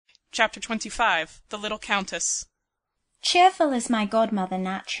Chapter 25. The Little Countess. Cheerful as my godmother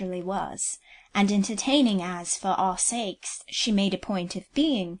naturally was, and entertaining as, for our sakes, she made a point of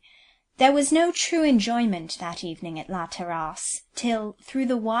being, there was no true enjoyment that evening at La Terrasse, till, through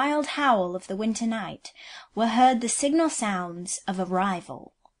the wild howl of the winter night, were heard the signal sounds of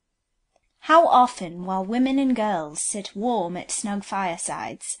arrival. How often, while women and girls sit warm at snug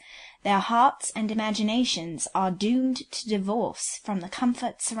firesides, their hearts and imaginations are doomed to divorce from the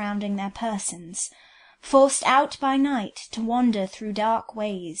comfort surrounding their persons, forced out by night to wander through dark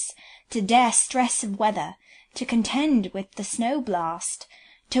ways, to dare stress of weather, to contend with the snow-blast,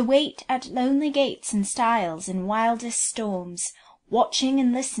 to wait at lonely gates and stiles in wildest storms, watching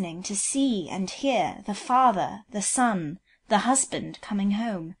and listening to see and hear the father, the son, the husband coming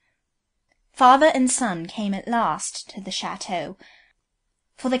home. Father and son came at last to the chateau,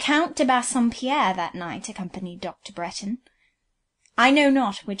 for the Count de Bassompierre that night accompanied Dr. Bretton. I know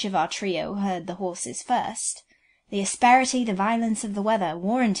not which of our trio heard the horses first. The asperity, the violence of the weather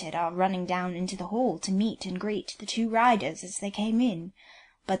warranted our running down into the hall to meet and greet the two riders as they came in,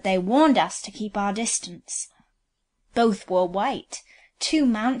 but they warned us to keep our distance. Both wore white, 2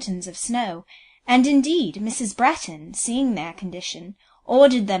 mountains of snow, and indeed Mrs. Bretton, seeing their condition,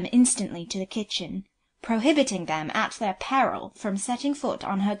 ordered them instantly to the kitchen, prohibiting them at their peril from setting foot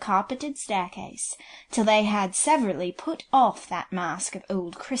on her carpeted staircase till they had severally put off that mask of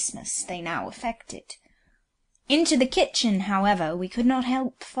old Christmas they now affected. Into the kitchen, however, we could not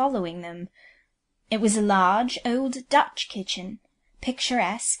help following them. It was a large old Dutch kitchen,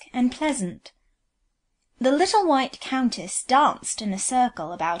 picturesque and pleasant. The little white Countess danced in a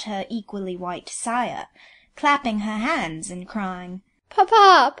circle about her equally white sire, clapping her hands and crying,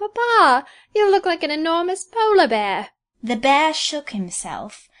 "Papa, papa, you look like an enormous polar bear." The bear shook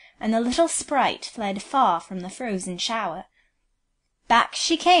himself, and the little sprite fled far from the frozen shower. Back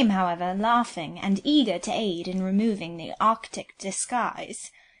she came, however, laughing, and eager to aid in removing the Arctic disguise.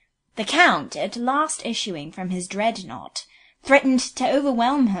 The Count, at last issuing from his dreadnought, threatened to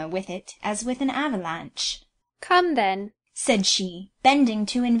overwhelm her with it as with an avalanche. "Come, then," said she, bending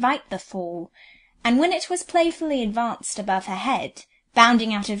to invite the fall, and when it was playfully advanced above her head,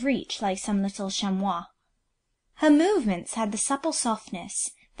 bounding out of reach like some little chamois. Her movements had the supple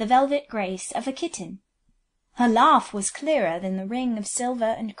softness, the velvet grace of a kitten. Her laugh was clearer than the ring of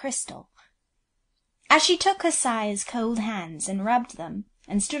silver and crystal. As she took her sire's cold hands and rubbed them,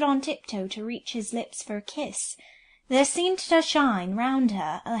 and stood on tiptoe to reach his lips for a kiss, there seemed to shine round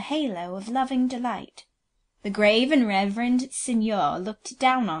her a halo of loving delight. The grave and reverend Signor looked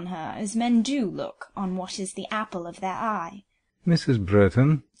down on her as men do look on what is the apple of their eye. "Mrs.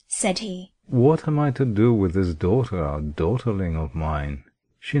 Bretton," said he, "what am I to do with this daughter or daughterling of mine?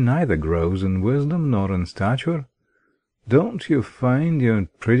 She neither grows in wisdom nor in stature. Don't you find you're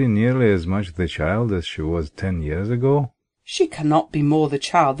pretty nearly as much the child as she was 10 years ago?" "She cannot be more the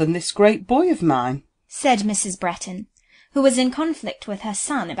child than this great boy of mine," said Mrs. Bretton, who was in conflict with her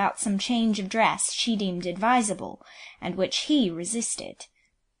son about some change of dress she deemed advisable, and which he resisted.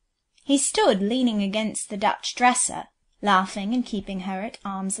 He stood leaning against the Dutch dresser, laughing and keeping her at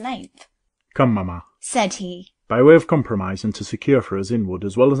arm's length. "Come, mamma," said he, "by way of compromise and to secure for us inward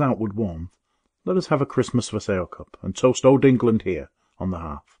as well as outward warmth, let us have a Christmas wassail cup and toast old England here on the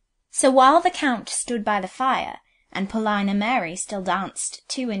hearth." So while the Count stood by the fire, and Paulina Mary still danced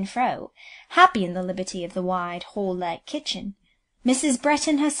to and fro, happy in the liberty of the wide hall-like kitchen, Mrs.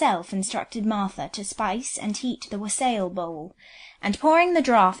 Bretton herself instructed Martha to spice and heat the wassail bowl, and pouring the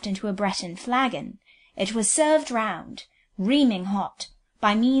draught into a Bretton flagon, it was served round, reaming hot,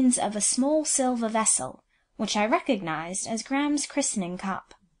 by means of a small silver vessel, which I recognized as Graham's christening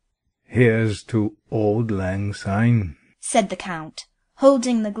cup. "Here's to Auld Lang Syne," said the Count,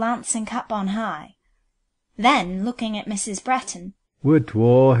 holding the glancing cup on high. Then, looking at Mrs. Bretton, "What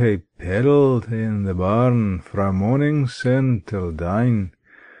war he peddled in the barn fra morning sun till dine,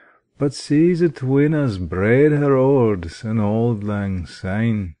 but sees it win us braid her ords an Auld Lang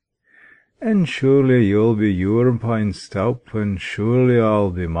Syne. And surely you'll be your pint stout, and surely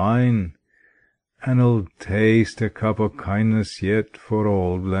I'll be mine, and I'll taste a cup of kindness yet for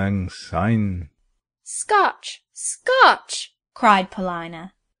Auld Lang Syne." "Scotch! Scotch!" cried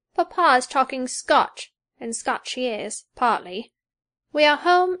Paulina. "Papa is talking Scotch, and Scotch he is, partly. We are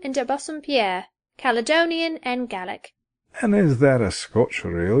home in de Bassompierre, Caledonian and Gallic." "And is that a Scotch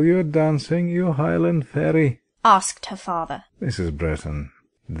reel you're dancing, you Highland fairy?" asked her father. "Mrs. Bretton,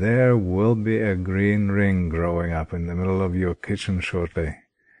 there will be a green ring growing up in the middle of your kitchen shortly.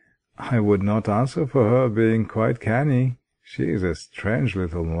 I would not answer for her being quite canny. She is a strange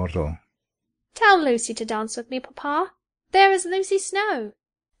little mortal." "Tell Lucy to dance with me, papa. There is Lucy Snowe."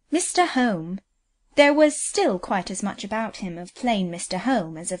 Mr. Home, there was still quite as much about him of plain Mr.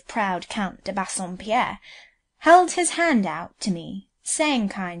 Home as of proud Count de Bassompierre, held his hand out to me, saying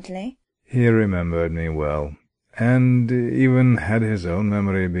kindly, He remembered me well, and even had his own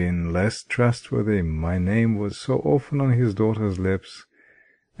memory been less trustworthy, my name was so often on his daughter's lips,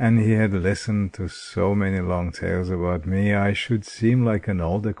 and he had listened to so many long tales about me, I should seem like an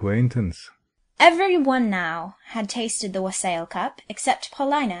old acquaintance. Every one now had tasted the wassail cup, except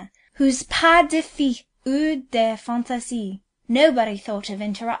Paulina, whose pas de fille eut de fantaisie nobody thought of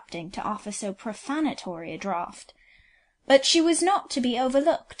interrupting to offer so profanatory a draught. But she was not to be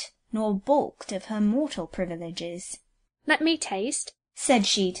overlooked, nor balked of her mortal privileges. "Let me taste," said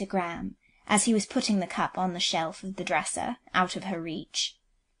she to Graham, as he was putting the cup on the shelf of the dresser, out of her reach.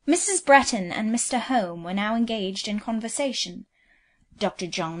 Mrs. Bretton and Mr. Home were now engaged in conversation. Dr.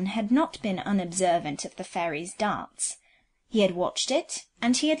 John had not been unobservant of the fairies' dance. He had watched it,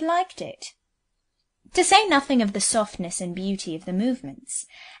 and he had liked it. To say nothing of the softness and beauty of the movements,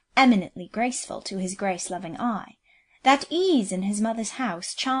 eminently graceful to his grace-loving eye, that ease in his mother's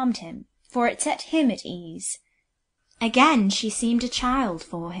house charmed him, for it set him at ease. Again she seemed a child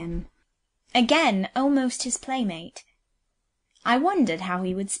for him, again almost his playmate. I wondered how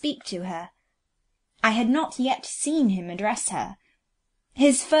he would speak to her. I had not yet seen him address her.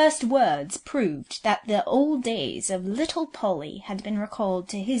 His first words proved that the old days of little Polly had been recalled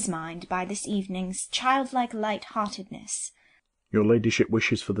to his mind by this evening's childlike light-heartedness. Your ladyship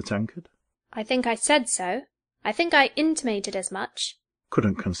wishes for the tankard? "I think I said so. I think I intimated as much."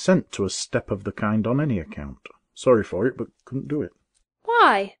 Couldn't consent to a step of the kind on any account. Sorry for it, but couldn't do it.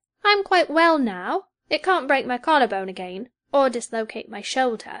 "Why? I'm quite well now. It can't break my collarbone again, or dislocate my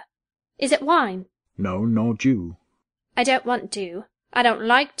shoulder. Is it wine?" No, nor dew. "I don't want dew. I don't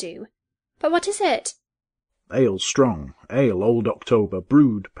like dew. But what is it?" Ale strong, ale old October,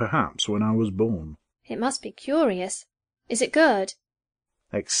 brewed, perhaps, when I was born. "It must be curious. Is it good?"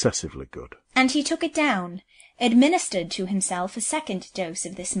 Excessively good. And he took it down, administered to himself a second dose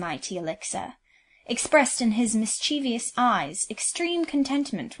of this mighty elixir, expressed in his mischievous eyes extreme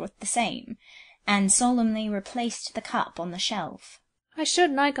contentment with the same, and solemnly replaced the cup on the shelf. "I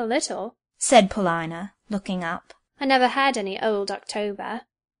should like a little," said Paulina, looking up. "I never had any old October.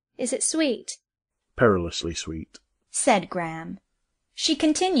 Is it sweet?" Perilously sweet, said Graham. She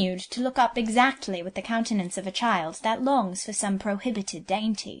continued to look up exactly with the countenance of a child that longs for some prohibited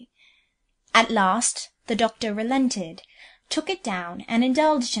dainty. At last the doctor relented, took it down, and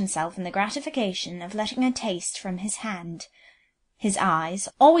indulged himself in the gratification of letting her taste from his hand. His eyes,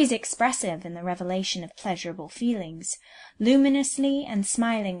 always expressive in the revelation of pleasurable feelings, luminously and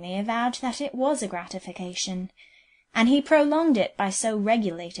smilingly avowed that it was a gratification, and he prolonged it by so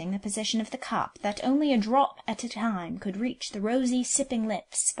regulating the position of the cup that only a drop at a time could reach the rosy sipping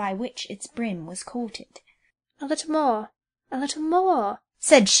lips by which its brim was courted. "A little more, a little more,"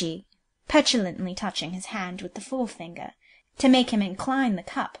 said she, petulantly touching his hand with the forefinger, to make him incline the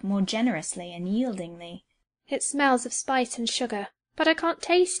cup more generously and yieldingly. "It smells of spice and sugar, but I can't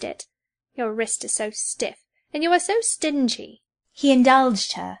taste it. Your wrist is so stiff, and you are so stingy." He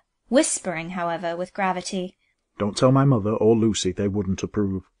indulged her, whispering, however, with gravity, Don't tell my mother or Lucy, they wouldn't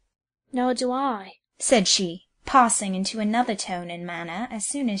approve. "Nor do I," said she, passing into another tone and manner as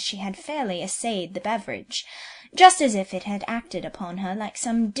soon as she had fairly essayed the beverage, just as if it had acted upon her like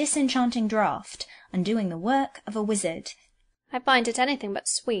some disenchanting draught, undoing the work of a wizard. "I find it anything but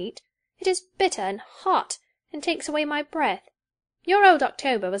sweet. It is bitter and hot, and takes away my breath. Your old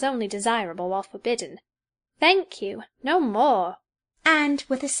October was only desirable while forbidden. Thank you, no more." And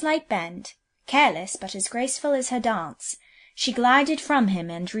with a slight bend, careless but as graceful as her dance, she glided from him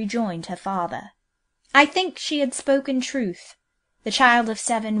and rejoined her father. I think she had spoken truth. The child of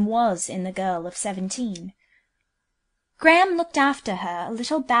 7 was in the girl of 17. Graham looked after her a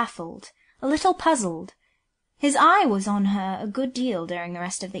little baffled, a little puzzled. His eye was on her a good deal during the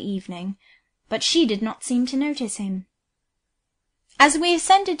rest of the evening, but she did not seem to notice him. As we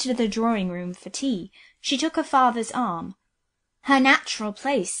ascended to the drawing-room for tea, she took her father's arm. Her natural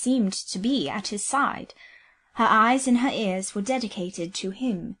place seemed to be at his side. Her eyes and her ears were dedicated to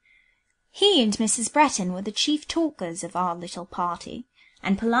him. He and Mrs. Bretton were the chief talkers of our little party,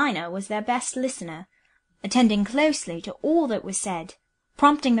 and Paulina was their best listener, attending closely to all that was said,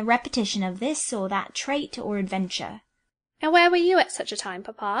 prompting the repetition of this or that trait or adventure. "And where were you at such a time,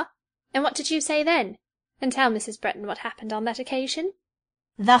 papa? And what did you say then? And tell Mrs. Bretton what happened on that occasion."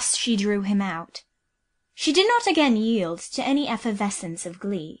 Thus she drew him out. She did not again yield to any effervescence of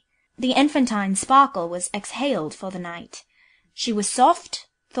glee. The infantine sparkle was exhaled for the night. She was soft,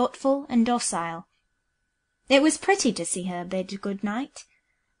 thoughtful, and docile. It was pretty to see her bid good night.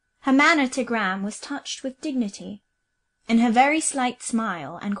 Her manner to Graham was touched with dignity. In her very slight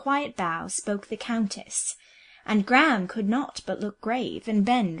smile and quiet bow spoke the Countess, and Graham could not but look grave and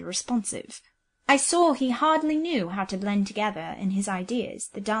bend responsive. I saw he hardly knew how to blend together in his ideas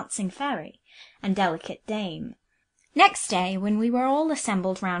the dancing fairy and delicate dame. Next day, when we were all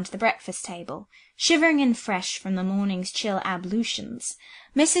assembled round the breakfast table, shivering and fresh from the morning's chill ablutions,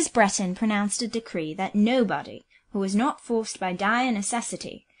 Mrs. Bretton pronounced a decree that nobody, who was not forced by dire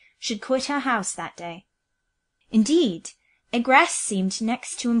necessity, should quit her house that day. Indeed, egress seemed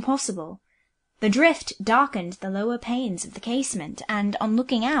next to impossible. The drift darkened the lower panes of the casement, and, on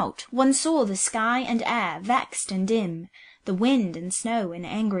looking out, one saw the sky and air vexed and dim, the wind and snow in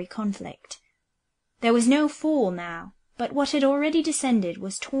angry conflict. There was no fall now, but what had already descended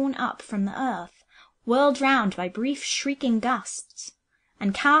was torn up from the earth, whirled round by brief shrieking gusts,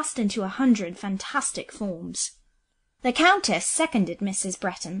 and cast into 100 fantastic forms. The Countess seconded Mrs.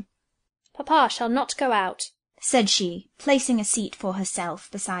 Bretton. "Papa shall not go out," said she, placing a seat for herself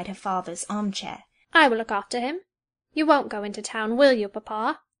beside her father's armchair. "I will look after him. You won't go into town, will you,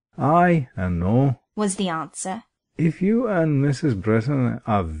 papa?" Aye and no, was the answer. If you and Mrs. Bretton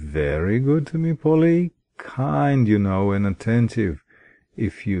are very good to me, Polly, kind, you know, and attentive,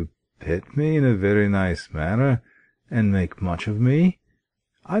 if you pet me in a very nice manner, and make much of me,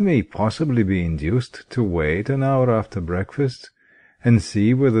 I may possibly be induced to wait an hour after breakfast, and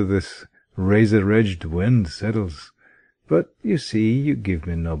see whether this razor-edged wind settles. But, you see, you give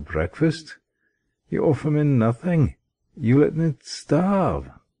me no breakfast. You offer me nothing. You let me starve.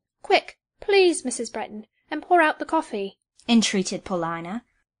 "Quick, please, Mrs. Bretton, and pour out the coffee," entreated Paulina,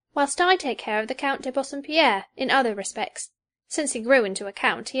 "whilst I take care of the Count de Bassompierre in other respects. Since he grew into a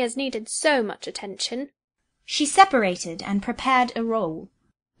count, he has needed so much attention." She separated and prepared a roll.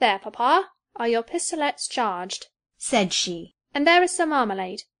 "There, papa, are your pistolets charged," said she. "and there is some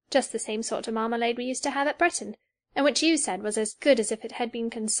marmalade, just the same sort of marmalade we used to have at Bretton, and which you said was as good as if it had been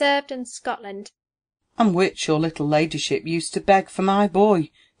conserved in Scotland." "And which your little ladyship used to beg for my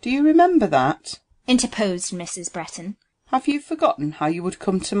boy. Do you remember that?" interposed Mrs. Bretton. "Have you forgotten how you would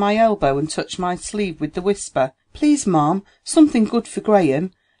come to my elbow and touch my sleeve with the whisper, 'Please, ma'am, something good for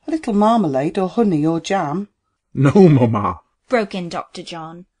Graham, a little marmalade or honey or jam?'" No, mamma. Broke in Dr.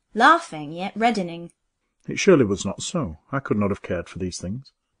 John, laughing yet reddening. It surely was not so. I could not have cared for these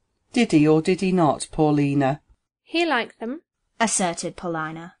things. "Did he or did he not, Paulina?" "He liked them," asserted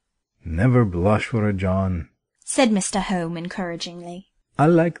Paulina. Never blush for it, John, said Mr. Home encouragingly. I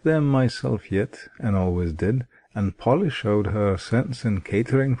like them myself yet, and always did, and Polly showed her sense in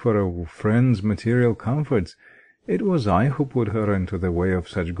catering for a friend's material comforts. It was I who put her into the way of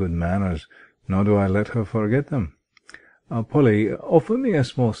such good manners, nor do I let her forget them. Polly, offer me a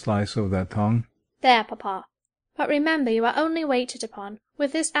small slice of that tongue. "There, papa. But remember you are only waited upon,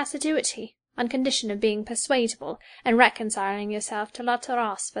 with this assiduity, on condition of being persuadable, and reconciling yourself to La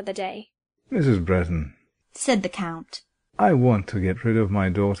Terrasse for the day." Mrs. Bretton, said the Count, I want to get rid of my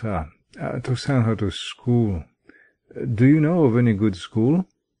daughter, to send her to school. Do you know of any good school?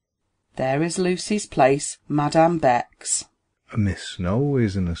 "There is Lucy's place, Madame Beck's." Miss Snow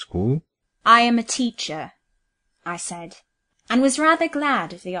is in a school. I am a teacher, I said, and was rather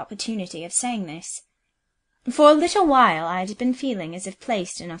glad of the opportunity of saying this. For a little while I had been feeling as if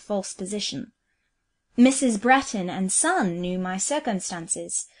placed in a false position. Mrs. Bretton and son knew my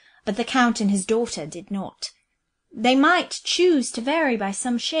circumstances, but the Count and his daughter did not. They might choose to vary by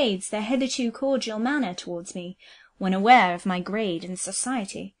some shades their hitherto cordial manner towards me, when aware of my grade in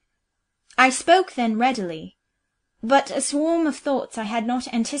society. I spoke then readily, but a swarm of thoughts I had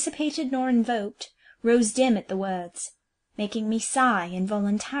not anticipated nor invoked rose dim at the words, making me sigh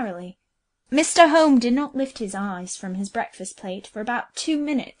involuntarily. Mr. Home did not lift his eyes from his breakfast plate for about 2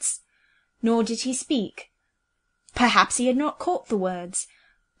 minutes, nor did he speak. Perhaps he had not caught the words.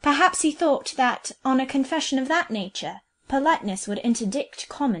 Perhaps he thought that, on a confession of that nature, politeness would interdict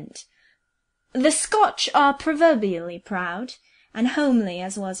comment. The Scotch are proverbially proud, and homely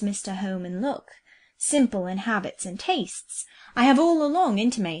as was Mr. Home in look, simple in habits and tastes, I have all along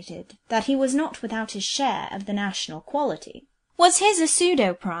intimated that he was not without his share of the national quality. Was his a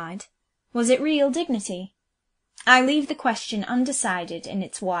pseudo-pride? Was it real dignity? I leave the question undecided in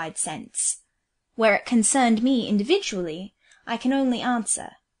its wide sense. Where it concerned me individually, I can only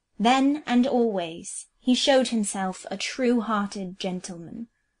answer, then and always he showed himself a true-hearted gentleman.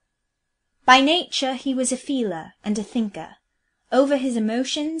 By nature he was a feeler and a thinker. Over his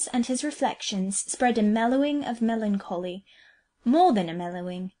emotions and his reflections spread a mellowing of melancholy, more than a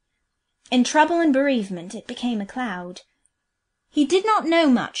mellowing. In trouble and bereavement it became a cloud. He did not know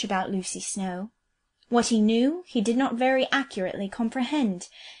much about Lucy Snow. What he knew he did not very accurately comprehend,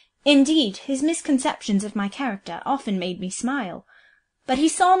 Indeed, his misconceptions of my character often made me smile, but he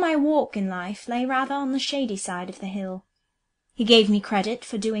saw my walk in life lay rather on the shady side of the hill. He gave me credit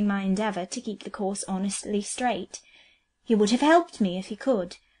for doing my endeavour to keep the course honestly straight. He would have helped me if he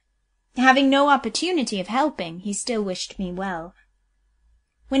could. Having no opportunity of helping, he still wished me well.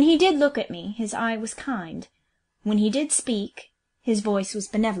 When he did look at me, his eye was kind. When he did speak, his voice was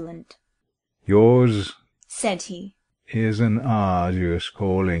benevolent. Yours, said he, is an arduous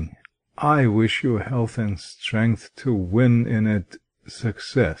calling. I wish you health and strength to win in it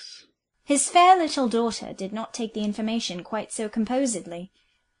success. His fair little daughter did not take the information quite so composedly.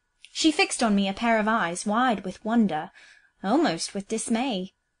 She fixed on me a pair of eyes wide with wonder, almost with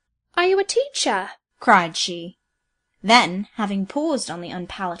dismay. "Are you a teacher?" cried she. Then, having paused on the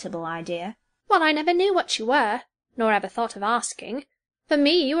unpalatable idea, "Well, I never knew what you were, nor ever thought of asking. For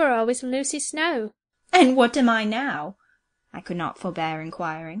me, you were always Lucy Snowe." "And what am I now?" I could not forbear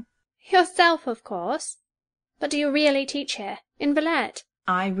inquiring. "Yourself, of course. But do you really teach here, in Villette?"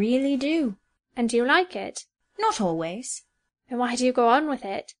 "I really do." "And do you like it?" "Not always." "And why do you go on with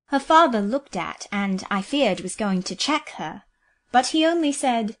it?" Her father looked at, and I feared was going to check her, but he only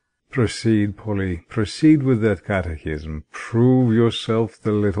said, Proceed, Polly, proceed with that catechism. Prove yourself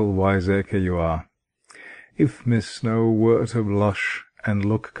the little wiseacre you are. If Miss Snow were to blush and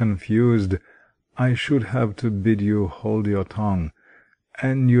look confused, I should have to bid you hold your tongue,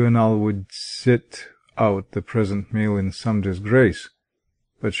 and you and I would sit out the present meal in some disgrace.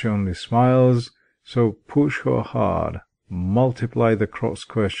 But she only smiles, so push her hard, multiply the cross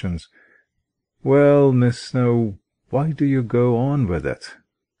questions. Well, Miss Snow, why do you go on with it?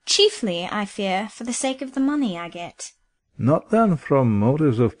 "Chiefly, I fear, for the sake of the money I get." Not then from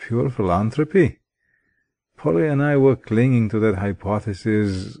motives of pure philanthropy? Polly and I were clinging to that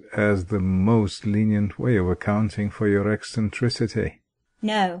hypothesis as the most lenient way of accounting for your eccentricity.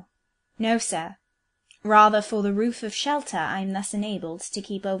 No, no, sir. Rather for the roof of shelter I am thus enabled to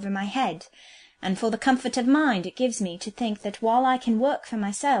keep over my head, and for the comfort of mind it gives me to think that while I can work for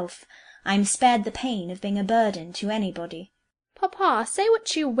myself, I am spared the pain of being a burden to anybody. "Papa, say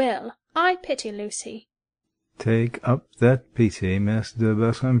what you will, I pity Lucy." Take up that pity, Miss de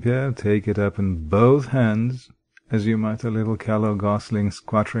Bassompierre, take it up in both hands, as you might a little callow gosling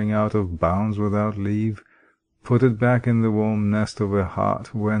squattering out of bounds without leave. Put it back in the warm nest of a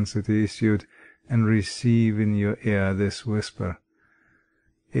heart whence it issued, and receive in your ear this whisper.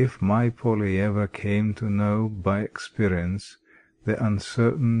 If my Polly ever came to know by experience the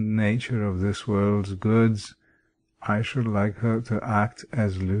uncertain nature of this world's goods, I should like her to act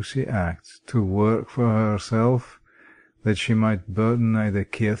as Lucy acts, to work for herself, that she might burden neither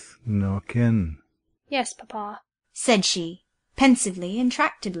kith nor kin. "Yes, papa," said she, pensively and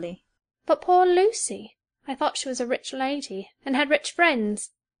tractably. "But poor Lucy! I thought she was a rich lady, and had rich friends."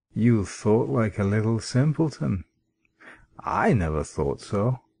 You thought like a little simpleton. I never thought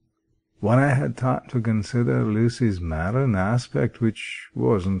so. When I had time to consider Lucy's manner and aspect, which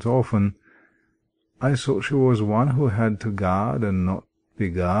wasn't often, I saw she was one who had to guard and not be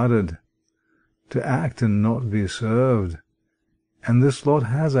guarded, to act and not be served, and this lot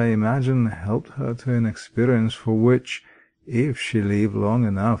has, I imagine, helped her to an experience for which, if she live long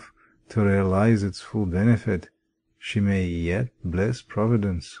enough to realize its full benefit, she may yet bless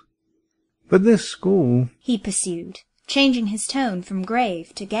Providence. But this school, he pursued, changing his tone from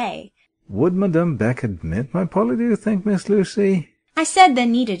grave to gay. Would Madame Beck admit my Polly, do you think, Miss Lucy? I said there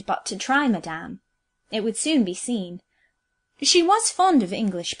needed but to try, madame. It would soon be seen. She was fond of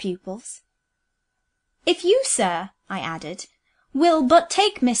English pupils. If you, sir, I added, will but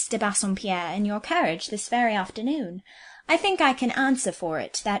take Miss de Bassompierre in your carriage this very afternoon, I think I can answer for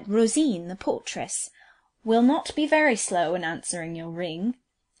it that Rosine, the portress, will not be very slow in answering your ring,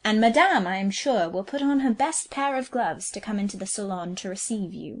 and madame, I am sure, will put on her best pair of gloves to come into the salon to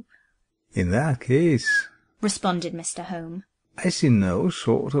receive you. In that case, responded Mr. Home, I see no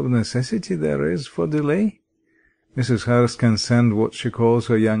sort of necessity there is for delay. Mrs. Hurst can send what she calls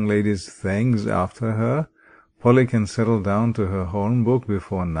her young lady's things after her. Polly can settle down to her horn-book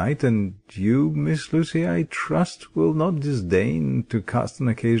before night, and you, Miss Lucy, I trust, will not disdain to cast an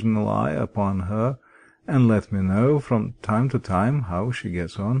occasional eye upon her, and let me know from time to time how she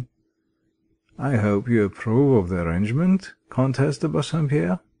gets on. I hope you approve of the arrangement, Comtesse de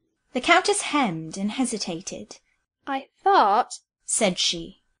Bassompierre? The Countess hemmed and hesitated. "I thought," said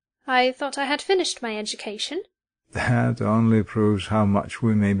she, "I thought I had finished my education." That only proves how much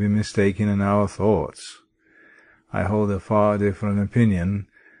we may be mistaken in our thoughts. I hold a far different opinion,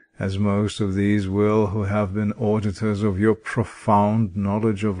 as most of these will who have been auditors of your profound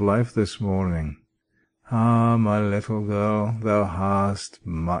knowledge of life this morning. Ah, my little girl, thou hast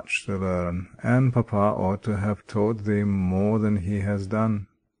much to learn, and papa ought to have taught thee more than he has done.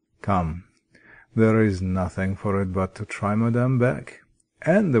 Come, there is nothing for it but to try Madame Beck,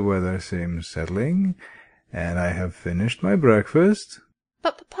 and the weather seems settling, and I have finished my breakfast.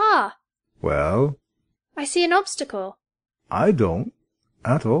 But, papa, Well, I see an obstacle. I don't,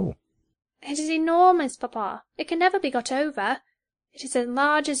 at all. It is enormous, papa. It can never be got over. It is as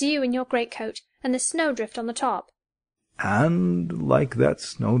large as you in your greatcoat, and the snowdrift on the top. And like that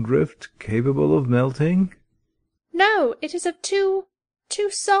snowdrift capable of melting? No, it is of too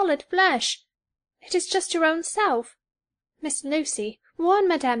solid flesh. It is just your own self. Miss Lucy, warn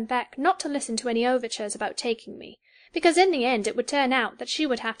Madame Beck not to listen to any overtures about taking me, because in the end it would turn out that she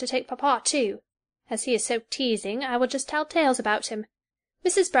would have to take papa too. As he is so teasing, I will just tell tales about him.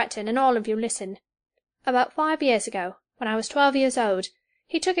 Mrs. Bretton, and all of you listen. About 5 years ago, when I was 12 years old,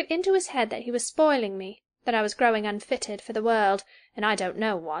 he took it into his head that he was spoiling me, that I was growing unfitted for the world, and I don't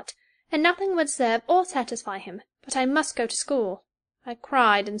know what, and nothing would serve or satisfy him, but I must go to school. I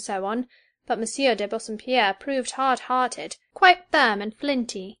cried, and so on, but Monsieur de Bassompierre proved hard-hearted, quite firm and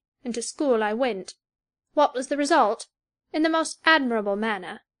flinty, and to school I went. What was the result? In the most admirable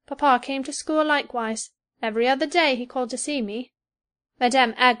manner, papa came to school likewise. Every other day he called to see me.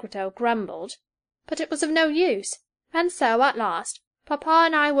 Madame Agretot grumbled, but it was of no use, and so, at last, papa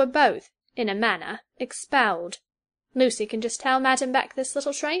and I were both, in a manner, expelled. Lucy can just tell Madame Beck this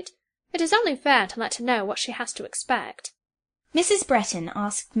little trait. It is only fair to let her know what she has to expect. Mrs. Bretton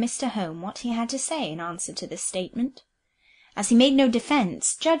asked Mr. Home what he had to say in answer to this statement. As he made no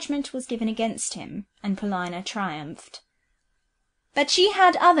defence, judgment was given against him, and Paulina triumphed. But she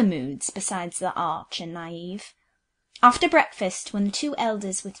had other moods besides the arch and naive. After breakfast, when the two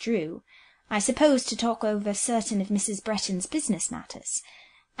elders withdrew, I suppose to talk over certain of Mrs. Bretton's business matters,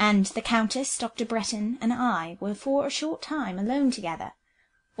 and the Countess, Dr. Bretton, and I were for a short time alone together.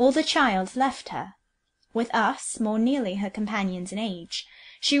 All the child left her. With us, more nearly her companions in age,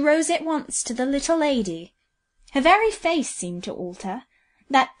 she rose at once to the little lady. Her very face seemed to alter.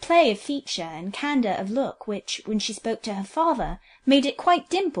 That play of feature and candour of look which, when she spoke to her father, made it quite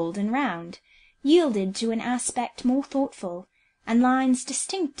dimpled and round, yielded to an aspect more thoughtful, and lines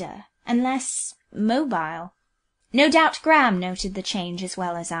distincter and less mobile. No doubt Graham noted the change as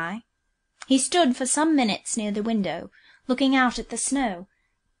well as I. He stood for some minutes near the window, looking out at the snow.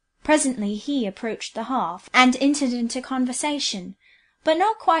 Presently he approached the hearth, and entered into conversation, but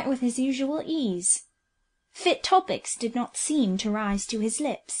not quite with his usual ease. Fit topics did not seem to rise to his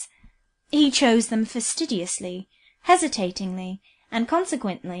lips. He chose them fastidiously, hesitatingly, and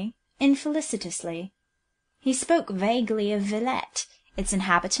consequently infelicitously. He spoke vaguely of Villette, its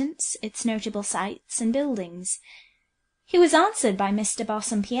inhabitants, its notable sights and buildings. He was answered by Mr.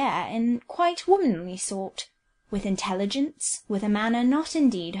 Bassompierre in quite womanly sort, with intelligence, with a manner not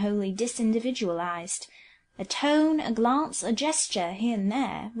indeed wholly disindividualized, a tone, a glance, a gesture here and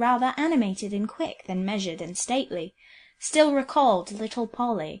there, rather animated and quick than measured and stately, still recalled little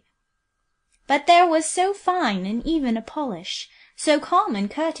Polly. But there was so fine and even a polish, so calm and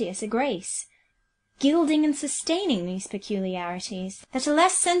courteous a grace, gilding and sustaining these peculiarities, that a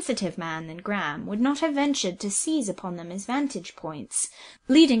less sensitive man than Graham would not have ventured to seize upon them as vantage-points,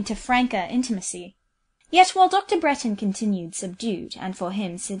 leading to franker intimacy. Yet while Dr. Bretton continued subdued, and for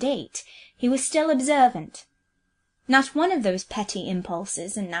him sedate, he was still observant. Not one of those petty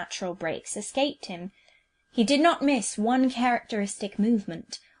impulses and natural breaks escaped him. He did not miss one characteristic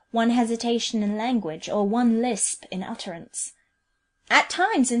movement, one hesitation in language, or one lisp in utterance. At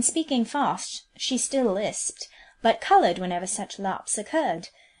times, in speaking fast, she still lisped, but coloured whenever such lapse occurred,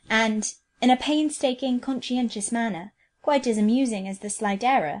 and, in a painstaking, conscientious manner, quite as amusing as the slight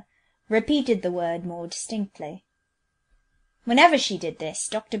error, repeated the word more distinctly. Whenever she did this,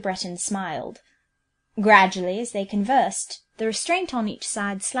 Dr. Bretton smiled. Gradually, as they conversed, the restraint on each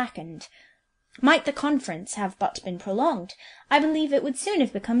side slackened. Might the conference have but been prolonged, I believe it would soon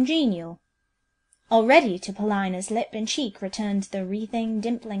have become genial. Already to Paulina's lip and cheek returned the wreathing,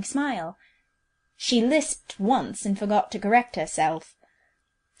 dimpling smile. She lisped once and forgot to correct herself.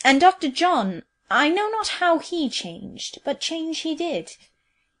 And Dr. John, I know not how he changed, but change he did.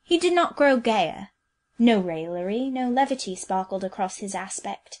 He did not grow gayer. No raillery, no levity sparkled across his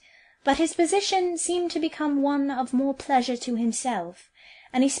aspect, but his position seemed to become one of more pleasure to himself,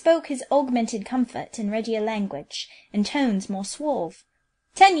 and he spoke his augmented comfort in readier language, in tones more suave.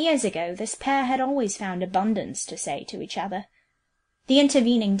 10 years ago this pair had always found abundance to say to each other. The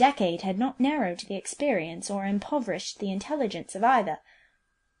intervening decade had not narrowed the experience or impoverished the intelligence of either.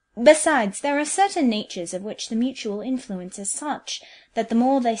 Besides, there are certain natures of which the mutual influence is such that the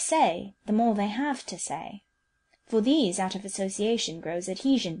more they say, the more they have to say. For these out of association grows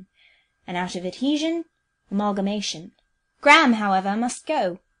adhesion, and out of adhesion, amalgamation. Graham, however, must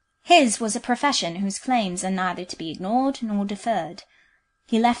go. His was a profession whose claims are neither to be ignored nor deferred.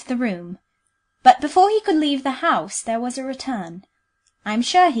 He left the room, but before he could leave the house there was a return. I am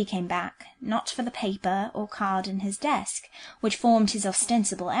sure he came back, not for the paper or card in his desk, which formed his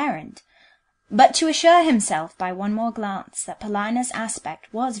ostensible errand, but to assure himself by one more glance that Paulina's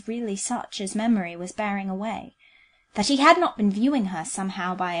aspect was really such as memory was bearing away, that he had not been viewing her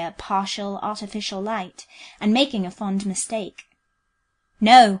somehow by a partial, artificial light, and making a fond mistake.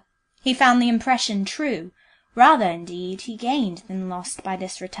 No, he found the impression true, rather, indeed, he gained than lost by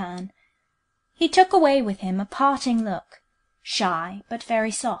this return. He took away with him a parting look, shy but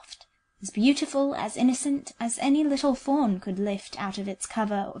very soft, as beautiful, as innocent as any little fawn could lift out of its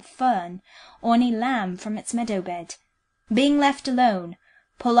cover of fern, or any lamb from its meadow-bed. Being left alone,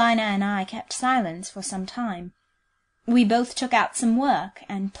 Paulina and I kept silence for some time. We both took out some work,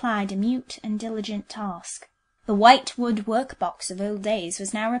 and plied a mute and diligent task. The white wood work-box of old days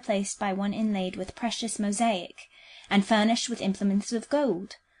was now replaced by one inlaid with precious mosaic, and furnished with implements of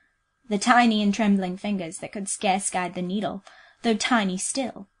gold. The tiny and trembling fingers that could scarce guide the needle, though tiny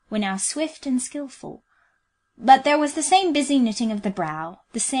still, were now swift and skilful. But there was the same busy knitting of the brow,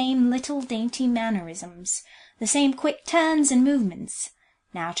 the same little dainty mannerisms, the same quick turns and movements,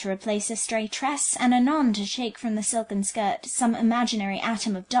 now to replace a stray tress, and anon to shake from the silken skirt some imaginary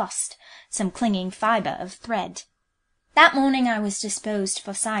atom of dust, some clinging fibre of thread. That morning I was disposed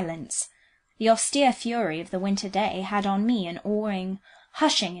for silence. The austere fury of the winter day had on me an awing,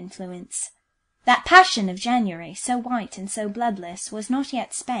 hushing influence. That passion of January, so white and so bloodless, was not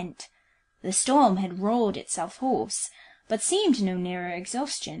yet spent. The storm had roared itself hoarse, but seemed no nearer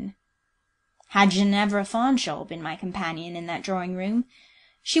exhaustion. Had Ginevra Fanshawe been my companion in that drawing-room,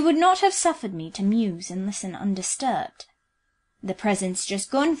 she would not have suffered me to muse and listen undisturbed. The presents just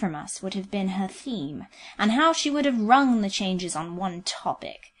gone from us would have been her theme, and how she would have rung the changes on one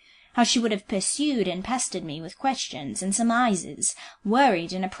topic! How she would have pursued and pestered me with questions and surmises,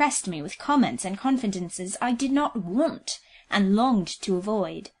 worried and oppressed me with comments and confidences I did not want, and longed to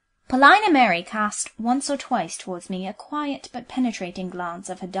avoid. Paulina Mary cast once or twice towards me a quiet but penetrating glance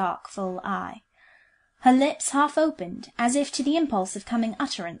of her dark, full eye. Her lips half opened, as if to the impulse of coming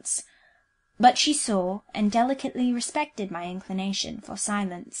utterance, but she saw and delicately respected my inclination for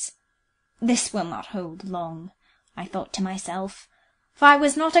silence. This will not hold long, I thought to myself, for I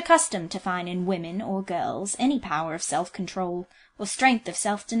was not accustomed to find in women or girls any power of self-control, or strength of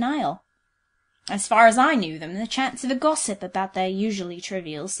self-denial. As far as I knew them, the chance of a gossip about their usually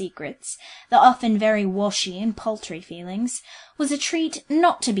trivial secrets, the often very washy and paltry feelings, was a treat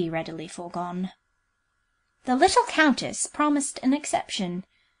not to be readily foregone. The little Countess promised an exception.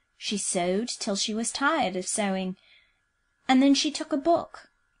 She sewed till she was tired of sewing, and then she took a book.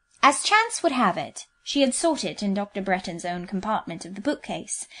 As chance would have it, she had sought it in Dr. Bretton's own compartment of the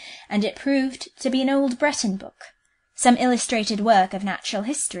bookcase, and it proved to be an old Bretton book, some illustrated work of natural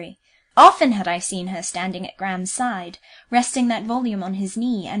history. Often had I seen her standing at Graham's side, resting that volume on his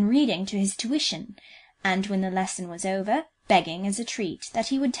knee and reading to his tuition, and when the lesson was over, begging as a treat that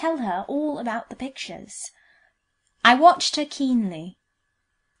he would tell her all about the pictures. I watched her keenly.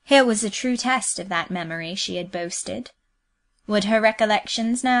 Here was a true test of that memory she had boasted. Would her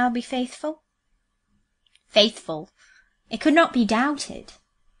recollections now be faithful? Faithful, it could not be doubted.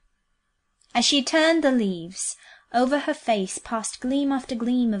 As she turned the leaves, over her face passed gleam after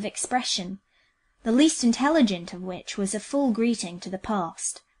gleam of expression, the least intelligent of which was a full greeting to the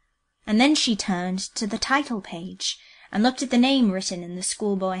past. And then she turned to the title-page, and looked at the name written in the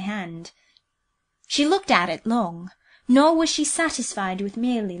schoolboy hand. She looked at it long, nor was she satisfied with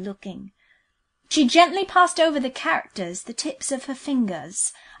merely looking. She gently passed over the characters the tips of her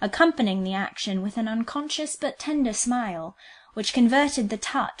fingers, accompanying the action with an unconscious but tender smile, which converted the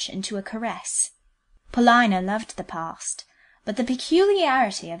touch into a caress. Paulina loved the past, but the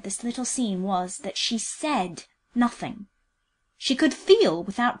peculiarity of this little scene was that she said nothing. She could feel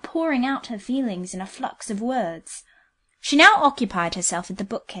without pouring out her feelings in a flux of words. She now occupied herself at the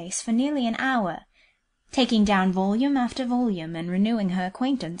bookcase for nearly an hour, taking down volume after volume and renewing her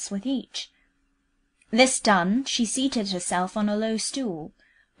acquaintance with each. This done, she seated herself on a low stool,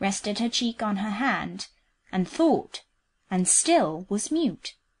 rested her cheek on her hand, and thought, and still was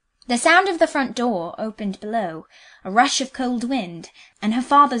mute. The sound of the front door opened below, a rush of cold wind, and her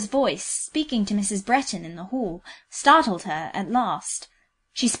father's voice, speaking to Mrs. Bretton in the hall, startled her at last.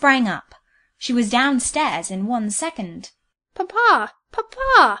 She sprang up. She was downstairs in 1 second. "Papa!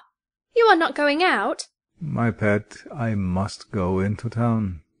 Papa! You are not going out?" My pet, I must go into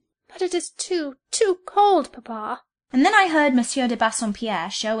town. But it is too cold, papa. And then I heard Monsieur de Bassompierre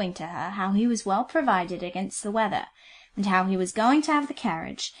showing to her how he was well provided against the weather, and how he was going to have the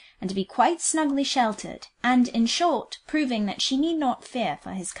carriage, and to be quite snugly sheltered, and, in short, proving that she need not fear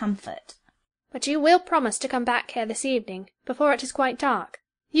for his comfort. But you will promise to come back here this evening, before it is quite dark,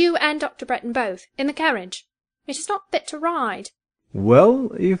 you and Dr. Bretton both, in the carriage. It is not fit to ride.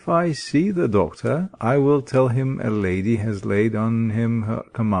 Well, if I see the doctor, I will tell him a lady has laid on him her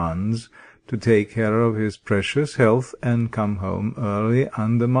commands to take care of his precious health and come home early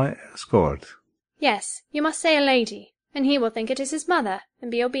under my escort. Yes, you must say a lady, and he will think it is his mother,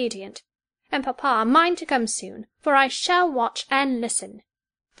 and be obedient. And papa, mind to come soon, for I shall watch and listen.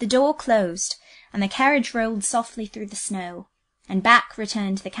 The door closed, and the carriage rolled softly through the snow, and back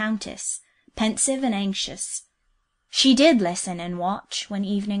returned the Countess, pensive and anxious. She did listen and watch when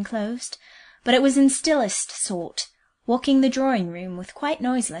evening closed, but it was in stillest sort, walking the drawing-room with quite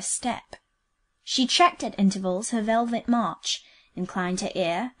noiseless step. She checked at intervals her velvet march, inclined her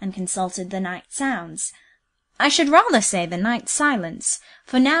ear, and consulted the night sounds. I should rather say the night silence,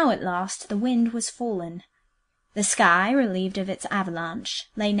 for now at last the wind was fallen. The sky, relieved of its avalanche,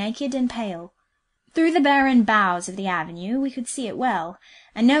 lay naked and pale. Through the barren boughs of the avenue we could see it well,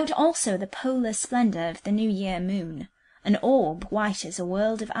 and note also the polar splendour of the New Year moon, an orb white as a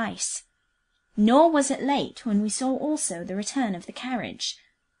world of ice. Nor was it late when we saw also the return of the carriage.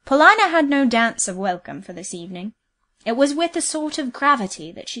 Paulina had no dance of welcome for this evening. It was with a sort of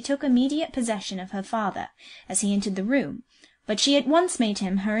gravity that she took immediate possession of her father as he entered the room, but she at once made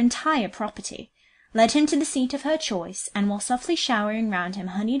him her entire property, led him to the seat of her choice, and while softly showering round him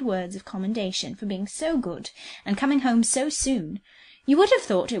honeyed words of commendation for being so good and coming home so soon, you would have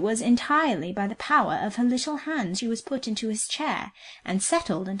thought it was entirely by the power of her little hands he was put into his chair and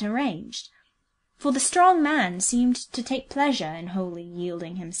settled and arranged. For the strong man seemed to take pleasure in wholly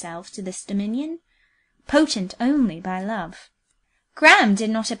yielding himself to this dominion, potent only by love. Graham did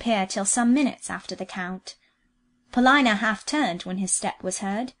not appear till some minutes after the Count. Paulina half turned when his step was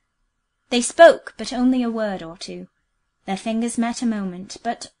heard. They spoke but only a word or two. Their fingers met a moment,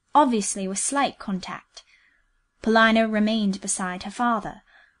 but obviously with slight contact. Paulina remained beside her father.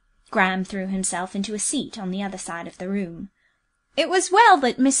 Graham threw himself into a seat on the other side of the room. It was well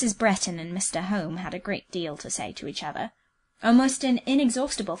that Mrs. Bretton and Mr. Home had a great deal to say to each other, almost an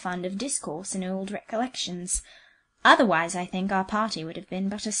inexhaustible fund of discourse and old recollections. Otherwise, I think, our party would have been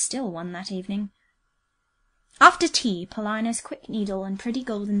but a still one that evening. After tea, Paulina's quick needle and pretty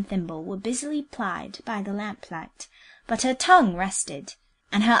golden thimble were busily plied by the lamplight, but her tongue rested,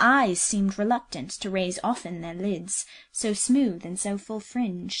 and her eyes seemed reluctant to raise often their lids, so smooth and so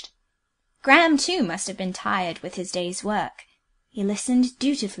full-fringed. Graham, too, must have been tired with his day's work. He listened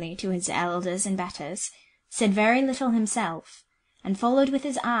dutifully to his elders and betters, said very little himself, and followed with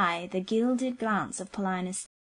his eye the gilded glance of Paulina's